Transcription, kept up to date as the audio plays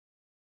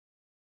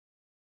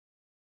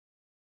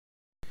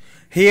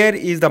Here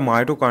is the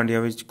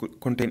mitochondria which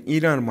contain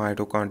inner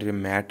mitochondrial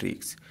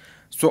matrix.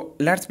 So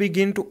let's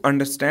begin to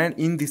understand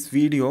in this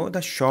video,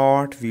 the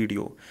short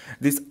video,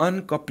 this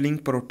uncoupling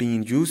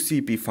protein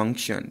UCP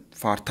function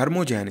for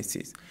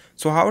thermogenesis.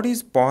 So how it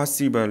is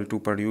possible to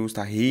produce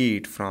the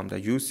heat from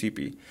the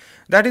UCP?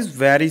 That is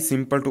very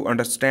simple to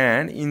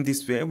understand. In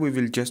this way, we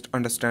will just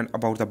understand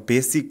about the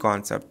basic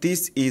concept.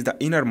 This is the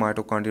inner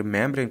mitochondrial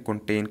membrane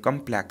contain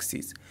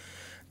complexes.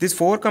 These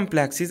four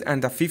complexes,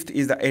 and the fifth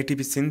is the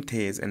ATP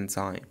synthase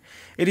enzyme.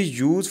 It is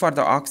used for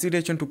the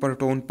oxidation to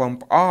proton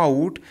pump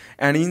out,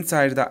 and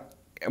inside the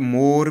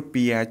more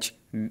pH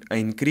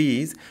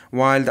increase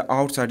while the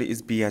outside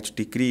is pH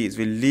decrease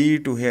will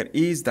lead to here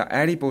is the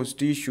adipose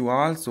tissue.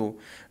 Also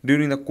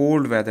during the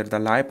cold weather the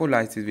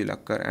lipolysis will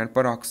occur and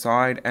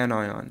peroxide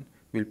anion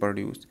will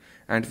produce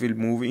and will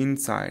move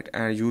inside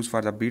and use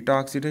for the beta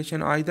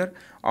oxidation either,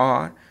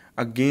 or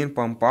again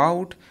pump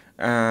out,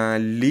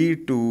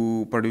 lead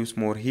to produce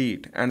more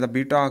heat, and the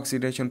beta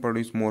oxidation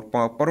produce more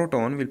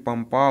proton will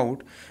pump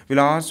out, will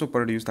also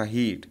produce the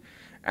heat.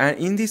 And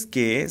in this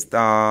case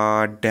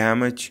the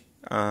damage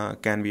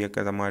can be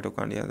occur the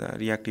mitochondria, the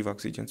reactive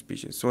oxygen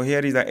species. So here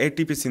is the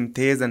ATP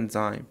synthase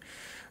enzyme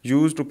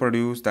used to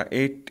produce the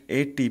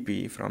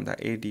ATP from the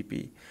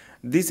ADP.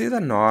 This is a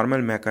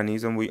normal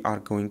mechanism we are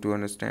going to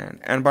understand.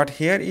 And but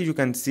here you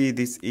can see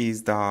this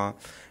is the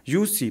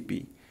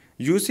UCP.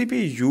 UCP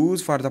is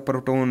used for the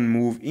proton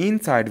move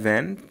inside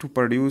when to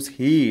produce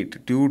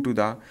heat due to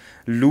the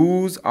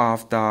loss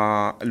of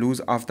the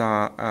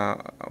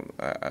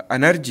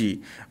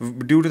energy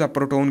due to the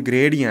proton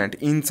gradient.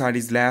 Inside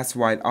is less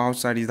while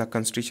outside is the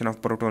concentration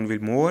of proton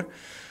will more.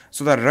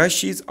 So the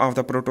rushes of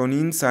the proton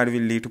inside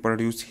will lead to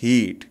produce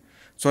heat.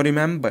 So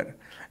remember,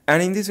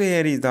 and in this way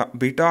here is the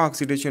beta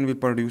oxidation will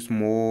produce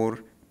more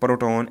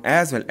proton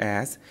as well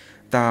as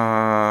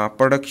the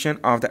production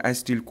of the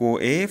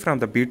acetyl-CoA from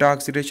the beta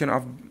oxidation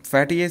of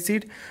fatty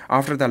acid.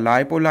 After the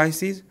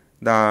lipolysis,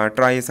 the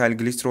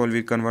triacylglycerol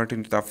will convert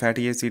into the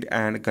fatty acid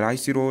and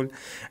glycerol,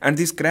 and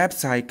this Krebs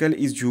cycle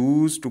is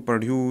used to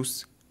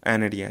produce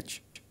NADH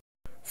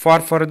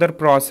for further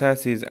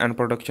processes and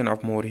production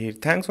of more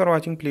heat. Thanks for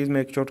watching. Please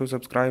make sure to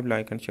subscribe,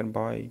 like and share.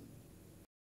 Bye.